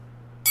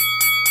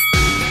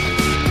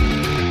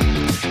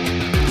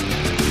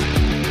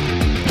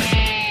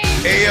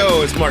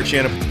Yo, it's Mark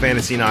Shannon with the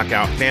Fantasy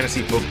Knockout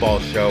Fantasy Football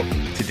Show.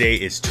 Today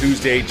is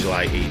Tuesday,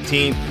 July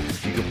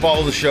 18th. You can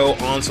follow the show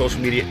on social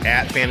media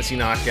at Fantasy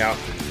Knockout.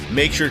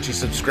 Make sure to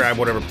subscribe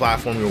whatever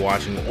platform you're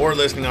watching or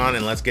listening on,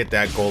 and let's get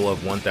that goal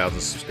of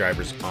 1,000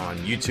 subscribers on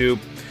YouTube.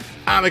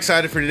 I'm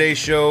excited for today's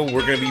show.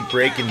 We're going to be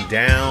breaking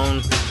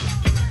down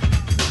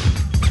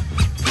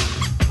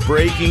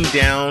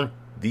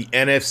the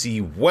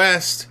NFC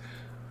West.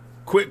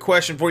 Quick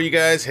question for you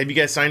guys. Have you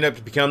guys signed up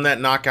to become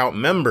that Knockout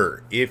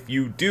member? If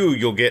you do,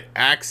 you'll get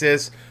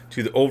access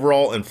to the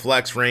overall and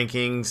flex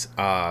rankings,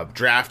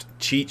 draft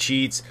cheat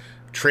sheets,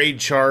 trade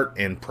chart,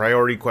 and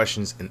priority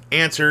questions and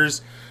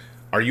answers.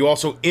 Are you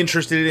also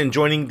interested in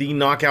joining the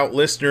Knockout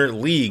Listener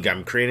League?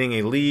 I'm creating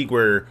a league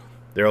where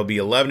there will be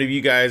 11 of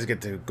you guys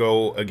get to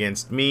go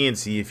against me and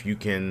see if you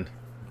can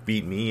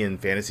beat me in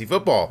fantasy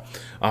football.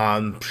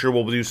 I'm sure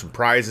we'll do some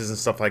prizes and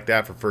stuff like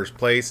that for first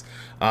place.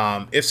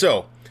 If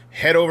so,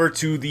 head over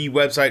to the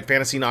website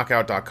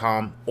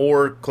fantasyknockout.com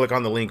or click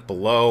on the link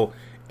below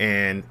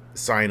and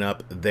sign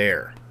up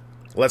there.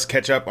 Let's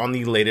catch up on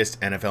the latest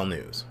NFL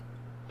news.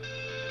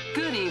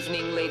 Good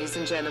evening, ladies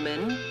and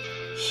gentlemen.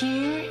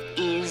 Here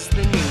is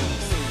the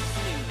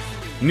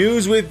news.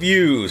 News with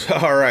views.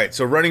 All right,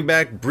 so running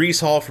back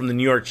Breece Hall from the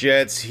New York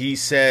Jets, he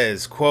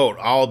says, quote,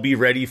 "I'll be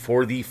ready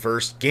for the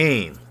first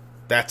game."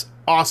 That's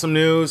awesome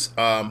news.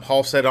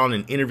 Hall said on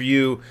an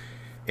interview,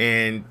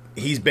 and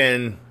he's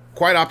been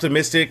quite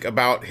optimistic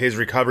about his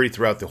recovery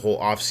throughout the whole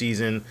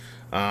offseason.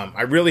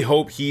 I really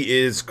hope he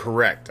is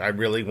correct. I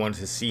really want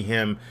to see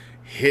him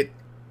hit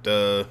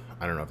I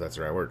don't know if that's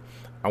the right word.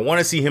 I want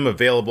to see him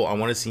available. I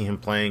want to see him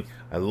playing.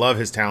 I love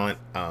his talent.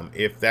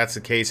 If that's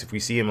the case, if we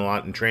see him a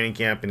lot in training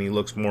camp and he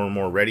looks more and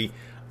more ready,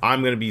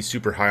 I'm going to be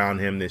super high on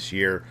him this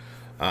year.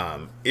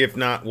 If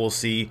not, we'll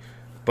see.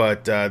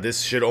 But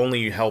this should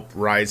only help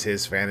rise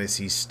his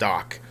fantasy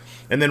stock.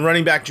 And then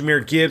running back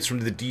Jahmyr Gibbs from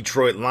the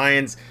Detroit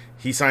Lions,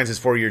 he signs his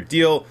 4-year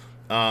deal.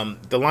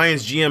 The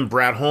Lions GM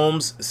Brad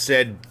Holmes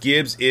said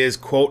Gibbs is,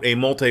 quote, "a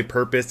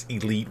multi-purpose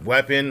elite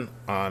weapon."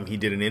 He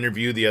did an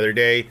interview the other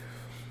day.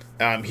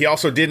 He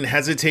also didn't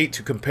hesitate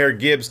to compare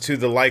Gibbs to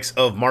the likes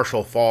of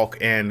Marshall Faulk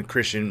and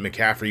Christian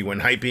McCaffrey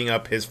when hyping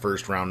up his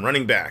first-round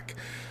running back.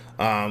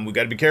 We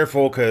got to be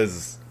careful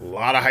because a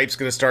lot of hype's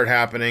going to start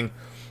happening.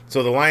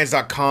 So the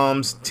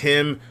Lions.com's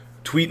Tim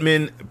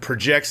Tweetman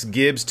projects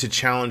Gibbs to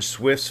challenge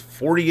Swift's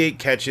 48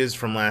 catches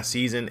from last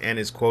season and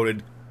is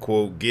quoted,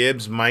 quote,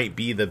 "Gibbs might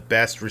be the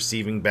best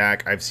receiving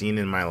back I've seen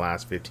in my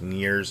last 15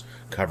 years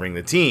covering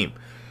the team."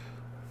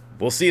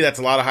 We'll see. That's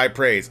a lot of high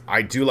praise.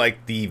 I do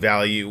like the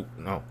value.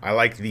 No, I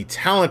like the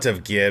talent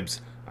of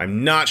Gibbs.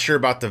 I'm not sure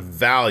about the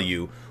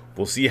value.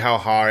 We'll see how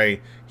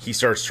high he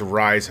starts to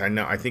rise.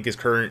 I think his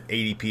current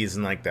ADP is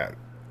in like that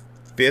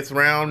 5th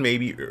round,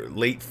 maybe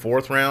late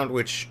 4th round,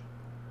 which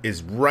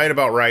is right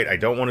about right. I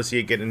don't want to see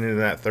it get into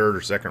that 3rd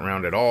or 2nd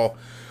round at all.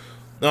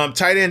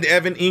 Tight end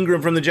Evan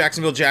Ingram from the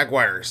Jacksonville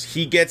Jaguars.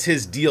 He gets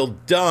his deal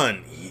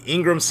done.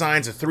 Ingram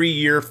signs a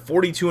 3-year,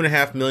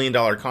 $42.5 million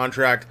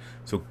contract.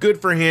 So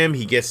good for him.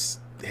 He gets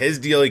his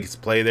deal. He gets to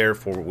play there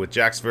with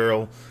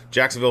Jacksonville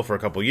for a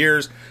couple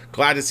years.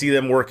 Glad to see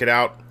them work it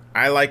out.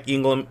 I like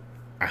Ingram.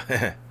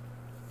 I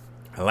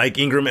like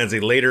Ingram as a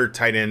later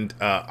tight end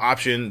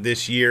option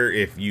this year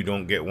if you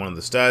don't get one of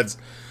the studs.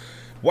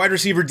 Wide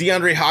receiver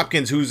DeAndre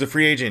Hopkins, who's a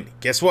free agent.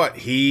 Guess what?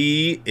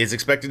 He is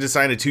expected to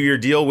sign a 2-year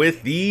deal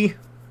with the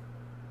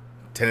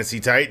Tennessee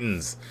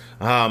Titans.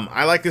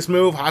 I like this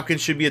move.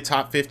 Hopkins should be a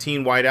top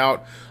 15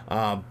 wideout.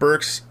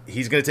 Burks,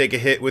 he's going to take a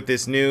hit with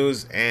this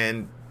news.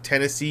 And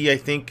Tennessee, I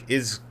think,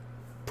 is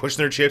pushing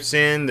their chips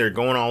in. They're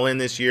going all in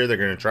this year. They're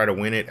going to try to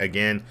win it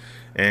again.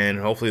 And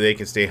hopefully they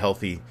can stay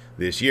healthy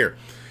this year.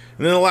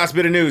 And then the last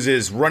bit of news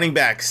is running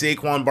back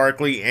Saquon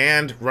Barkley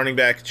and running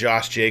back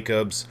Josh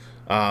Jacobs.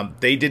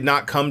 They did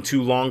not come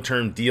to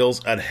long-term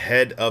deals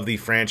ahead of the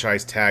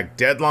franchise tag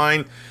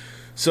deadline.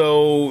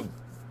 So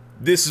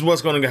this is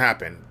what's going to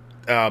happen.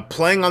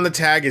 Playing on the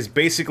tag is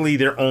basically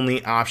their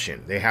only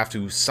option. They have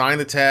to sign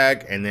the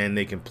tag, and then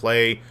they can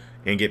play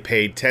and get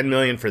paid $10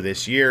 million for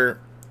this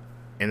year,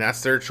 and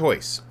that's their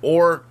choice.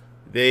 Or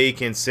they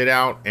can sit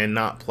out and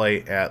not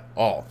play at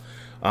all.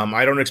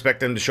 I don't expect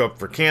them to show up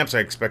for camps. I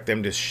expect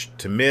them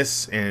to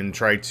miss and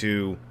try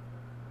to,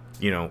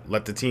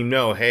 let the team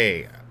know,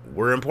 hey,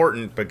 we're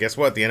important. But guess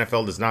what? The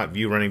NFL does not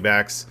view running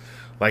backs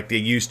like they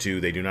used to.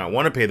 They do not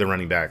want to pay the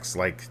running backs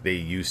like they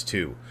used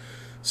to.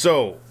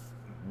 So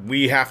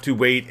we have to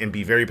wait and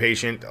be very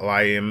patient.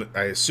 I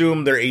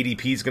assume their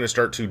ADP is going to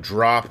start to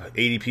drop.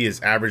 ADP is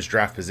average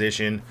draft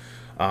position,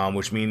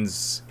 which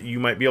means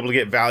you might be able to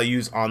get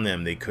values on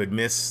them. They could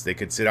miss. They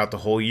could sit out the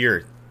whole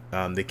year.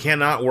 They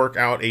cannot work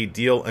out a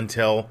deal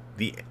until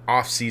the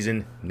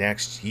offseason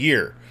next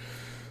year.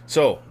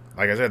 So,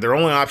 like I said, their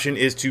only option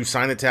is to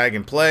sign the tag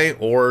and play,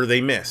 or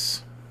they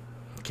miss.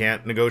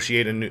 Can't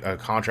negotiate a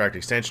contract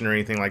extension or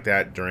anything like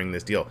that during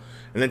this deal.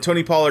 And then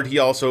Tony Pollard, he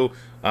also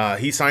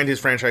he signed his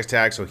franchise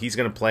tag, so he's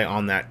going to play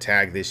on that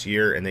tag this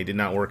year, and they did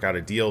not work out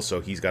a deal,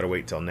 so he's got to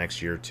wait till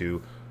next year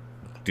to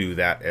do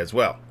that as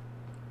well.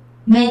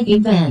 Main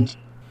event.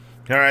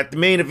 All right, the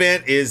main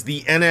event is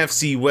the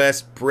NFC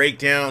West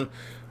Breakdown.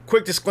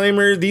 Quick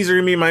disclaimer, these are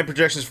going to be my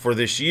projections for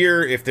this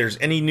year. If there's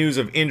any news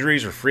of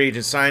injuries or free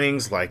agent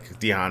signings like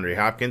DeAndre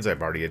Hopkins,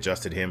 I've already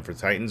adjusted him for the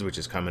Titans, which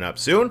is coming up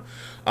soon.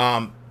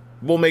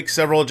 We'll make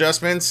several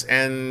adjustments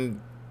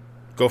and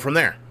go from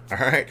there. All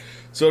right,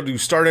 so to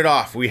start it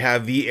off, we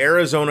have the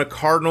Arizona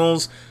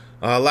Cardinals.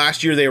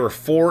 Last year they were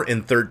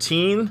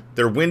 4-13.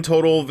 Their win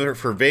total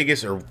for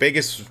Vegas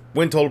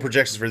win total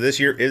projections for this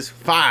year is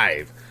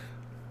 5.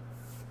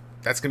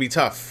 That's going to be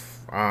tough.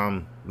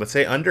 Let's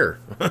say under.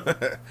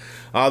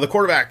 The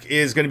quarterback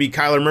is going to be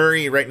Kyler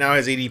Murray. Right now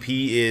his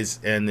ADP is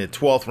in the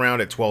 12th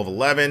round at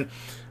 12-11.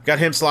 Got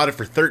him slotted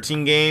for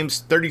 13 games,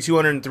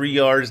 3,203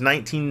 yards,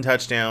 19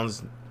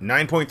 touchdowns,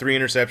 9.3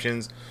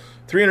 interceptions,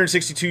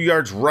 362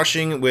 yards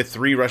rushing with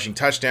 3 rushing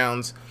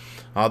touchdowns.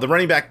 The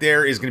running back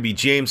there is going to be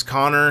James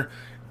Conner.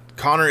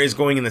 Conner is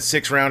going in the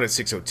 6th round at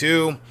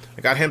 602.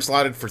 I got him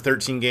slotted for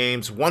 13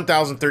 games,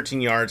 1,013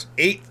 yards,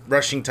 8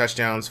 rushing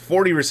touchdowns,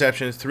 40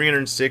 receptions,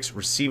 306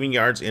 receiving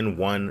yards, and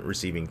 1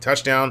 receiving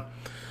touchdown.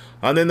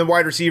 And then the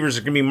wide receivers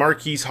are going to be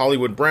Marquise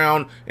Hollywood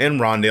Brown and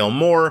Rondale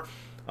Moore.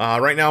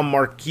 Right now,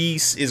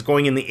 Marquise is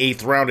going in the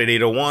 8th round at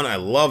 801. I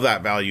love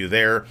that value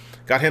there.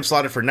 Got him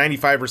slotted for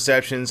 95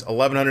 receptions,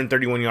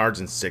 1,131 yards,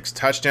 and 6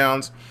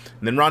 touchdowns.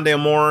 And then Rondale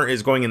Moore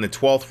is going in the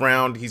 12th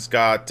round. He's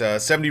got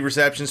 70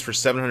 receptions for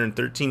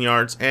 713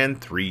 yards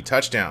and 3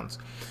 touchdowns.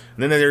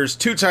 And then there's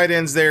 2 tight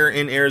ends there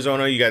in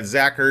Arizona. You got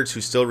Zach Ertz,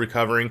 who's still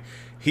recovering.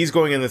 He's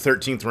going in the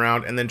 13th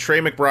round. And then Trey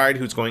McBride,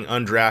 who's going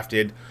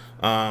undrafted.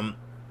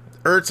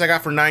 Ertz I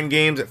got for 9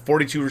 games at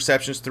 42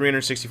 receptions,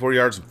 364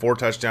 yards, and 4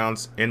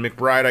 touchdowns. And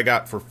McBride I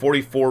got for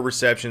 44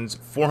 receptions,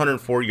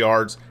 404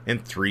 yards,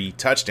 and 3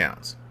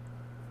 touchdowns.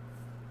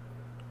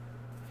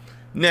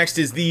 Next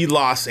is the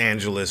Los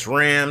Angeles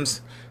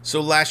Rams. So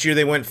last year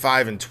they went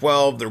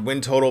 5-12. Their win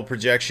total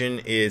projection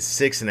is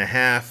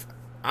 6.5.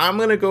 I'm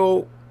gonna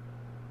go.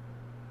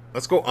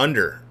 Let's go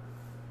under.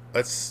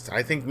 I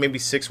think maybe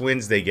 6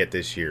 wins they get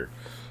this year.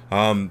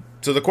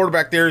 So the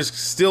quarterback there is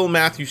still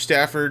Matthew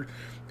Stafford.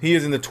 He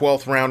is in the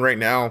 12th round right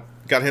now.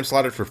 Got him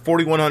slotted for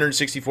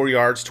 4,164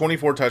 yards,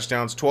 24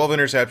 touchdowns, 12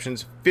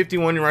 interceptions,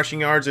 51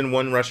 rushing yards, and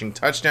 1 rushing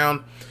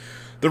touchdown.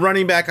 The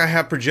running back I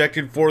have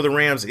projected for the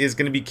Rams is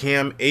going to be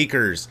Cam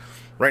Akers.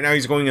 Right now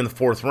he's going in the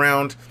 4th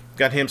round.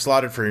 Got him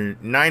slotted for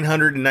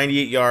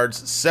 998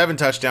 yards, 7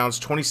 touchdowns,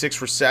 26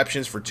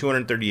 receptions for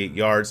 238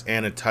 yards,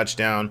 and a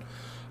touchdown.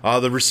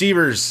 The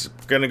receivers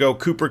going to go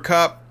Cooper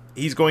Kupp.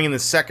 He's going in the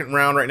 2nd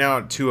round right now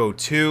at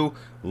 202.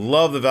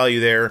 Love the value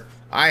there.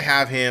 I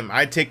have him.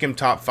 I'd take him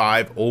top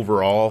 5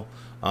 overall.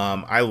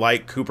 I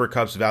like Cooper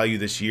Kupp's value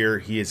this year.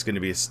 He is going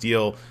to be a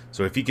steal.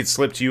 So if he could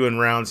slip to you in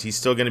rounds, he's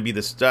still going to be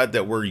the stud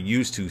that we're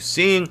used to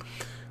seeing.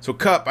 So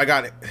Kupp, I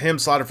got him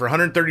slotted for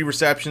 130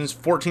 receptions,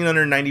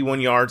 1,491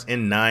 yards,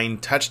 and 9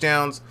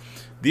 touchdowns.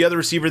 The other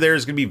receiver there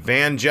is going to be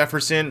Van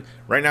Jefferson.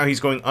 Right now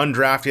he's going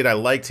undrafted. I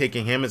like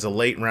taking him as a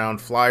late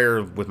round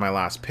flyer with my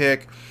last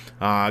pick.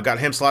 Got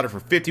him slotted for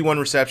 51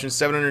 receptions,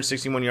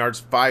 761 yards,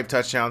 5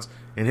 touchdowns.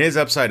 And his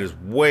upside is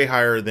way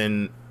higher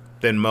than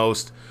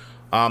most.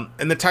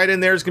 And the tight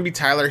end there is going to be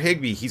Tyler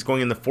Higbee. He's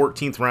going in the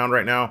 14th round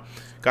right now.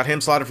 Got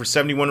him slotted for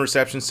 71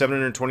 receptions,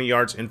 720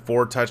 yards, and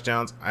 4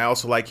 touchdowns. I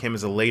also like him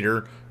as a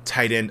later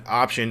tight end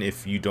option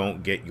if you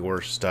don't get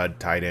your stud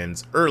tight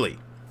ends early.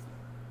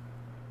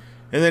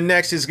 And then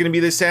next is going to be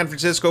the San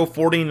Francisco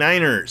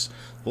 49ers.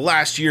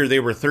 Last year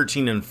they were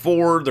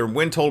 13-4. Their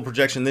win total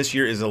projection this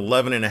year is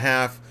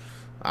 11.5.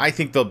 I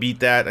think they'll beat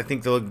that. I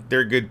think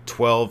they're a good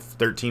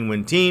 12-13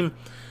 win team.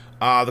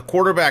 The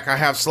quarterback I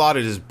have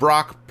slotted is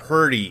Brock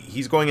Purdy.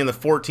 He's going in the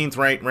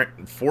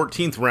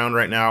 14th round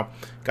right now.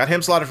 Got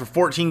him slotted for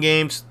 14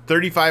 games,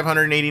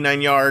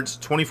 3,589 yards,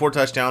 24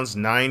 touchdowns,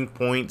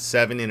 9.7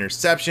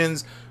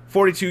 interceptions,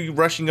 42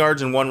 rushing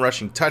yards, and 1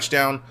 rushing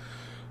touchdown.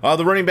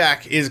 The running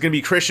back is going to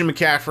be Christian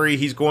McCaffrey.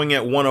 He's going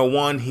at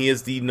 101. He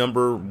is the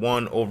number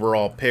 1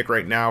 overall pick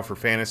right now for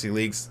fantasy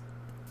leagues.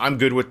 I'm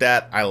good with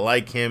that. I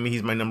like him.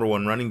 He's my number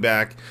 1 running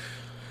back.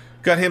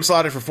 Got him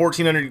slotted for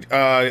 14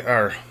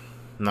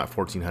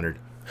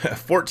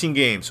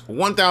 games,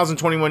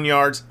 1,021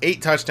 yards,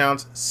 8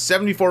 touchdowns,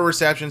 74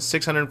 receptions,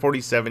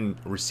 647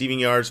 receiving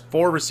yards,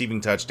 4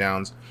 receiving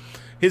touchdowns.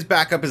 His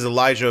backup is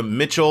Elijah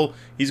Mitchell.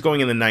 He's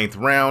going in the 9th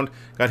round.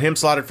 Got him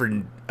slotted for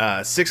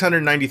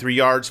 693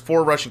 yards,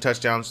 4 rushing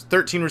touchdowns,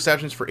 13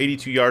 receptions for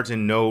 82 yards,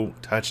 and no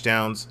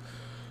touchdowns.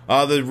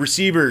 The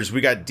receivers,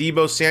 we got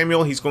Deebo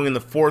Samuel. He's going in the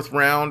 4th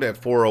round at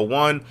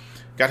 401.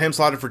 Got him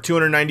slotted for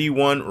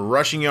 291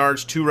 rushing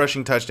yards, 2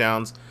 rushing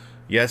touchdowns.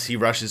 Yes, he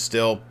rushes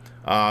still.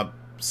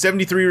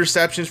 73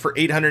 receptions for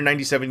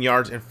 897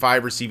 yards and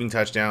 5 receiving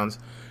touchdowns.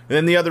 And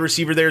then the other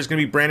receiver there is going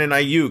to be Brandon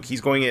Ayuk.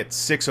 He's going at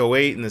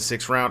 608 in the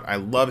 6th round. I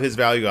love his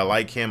value. I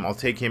like him. I'll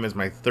take him as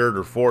my 3rd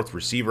or 4th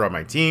receiver on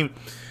my team.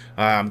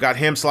 Got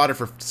him slotted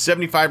for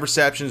 75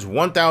 receptions,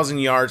 1,000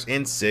 yards,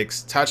 and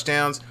 6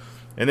 touchdowns.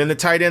 And then the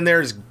tight end there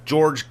is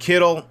George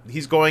Kittle.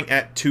 He's going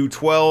at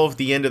 212,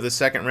 the end of the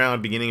 2nd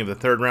round, beginning of the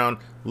 3rd round.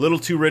 A little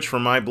too rich for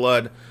my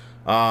blood.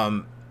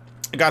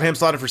 I got him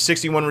slotted for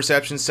 61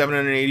 receptions,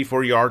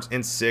 784 yards,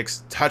 and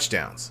 6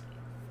 touchdowns.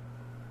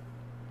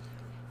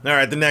 All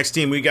right, the next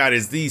team we got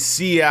is the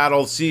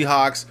Seattle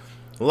Seahawks.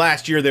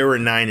 Last year they were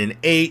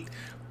 9-8.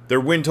 Their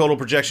win total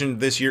projection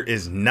this year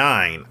is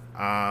 9.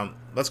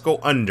 Let's go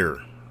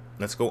under.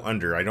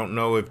 I don't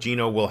know if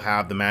Geno will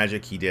have the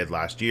magic he did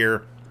last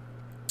year.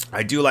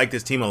 I do like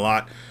this team a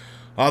lot.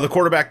 The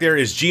quarterback there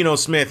is Geno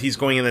Smith. He's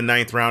going in the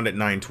 9th round at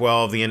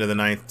 9-12, the end of the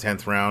 9th,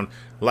 10th round.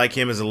 Like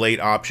him as a late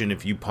option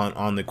if you punt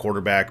on the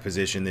quarterback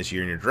position this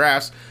year in your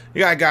drafts.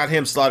 I got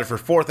him slotted for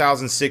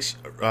 4,006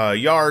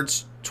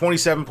 yards,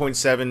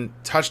 27.7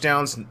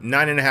 touchdowns,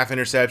 9.5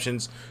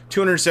 interceptions,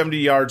 270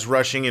 yards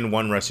rushing, and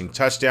 1 rushing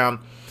touchdown.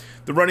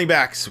 The running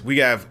backs, we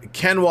have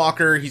Ken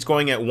Walker. He's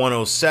going at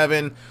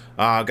 107.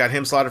 Got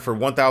him slotted for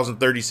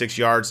 1,036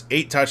 yards,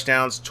 8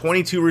 touchdowns,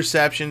 22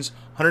 receptions,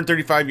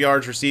 135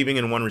 yards receiving,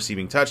 and 1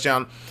 receiving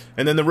touchdown.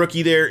 And then the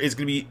rookie there is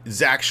going to be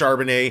Zach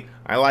Charbonnet.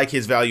 I like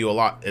his value a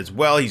lot as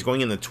well. He's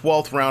going in the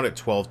 12th round at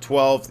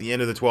 12-12, the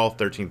end of the 12th,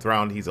 13th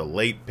round. He's a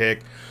late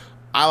pick.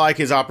 I like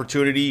his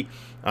opportunity.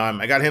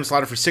 I got him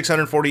slotted for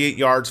 648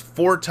 yards,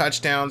 4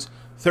 touchdowns,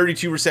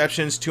 32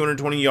 receptions,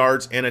 220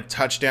 yards, and a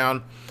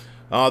touchdown.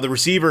 The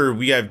receiver,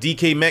 we have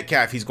DK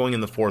Metcalf. He's going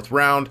in the 4th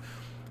round.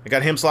 I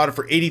got him slotted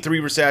for 83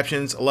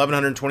 receptions,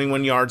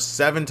 1,121 yards,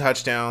 7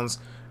 touchdowns.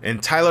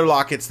 And Tyler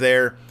Lockett's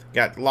there.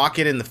 Got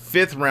Lockett in the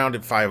 5th round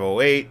at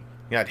 508.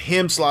 Got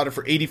him slotted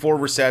for 84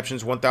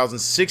 receptions,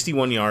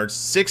 1,061 yards,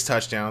 6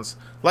 touchdowns.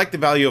 Like the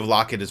value of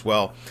Lockett as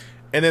well.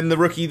 And then the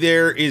rookie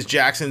there is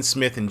Jackson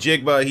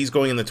Smith-Njigba. He's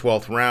going in the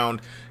 12th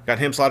round. Got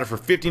him slotted for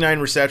 59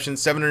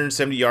 receptions,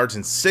 770 yards,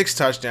 and 6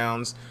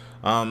 touchdowns.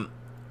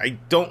 I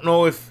don't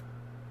know if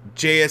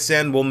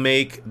JSN will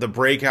make the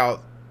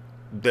breakout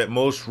that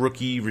most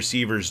rookie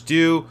receivers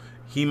do.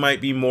 He might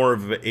be more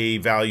of a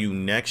value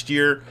next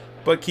year,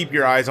 but keep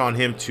your eyes on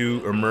him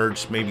to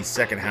emerge maybe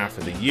second half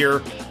of the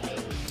year.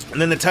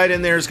 And then the tight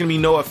end there is going to be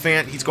Noah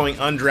Fant. He's going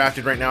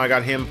undrafted right now. I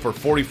got him for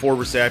 44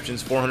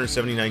 receptions,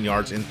 479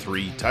 yards, and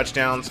 3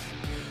 touchdowns.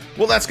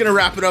 Well, that's going to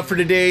wrap it up for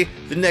today.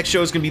 The next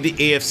show is going to be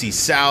the AFC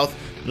South.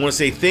 I want to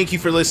say thank you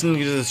for listening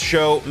to this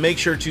show. Make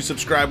sure to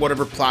subscribe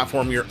whatever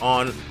platform you're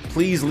on.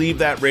 Please leave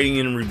that rating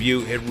and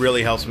review. It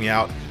really helps me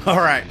out. All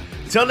right.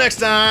 Till next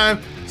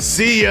time.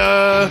 See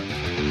ya.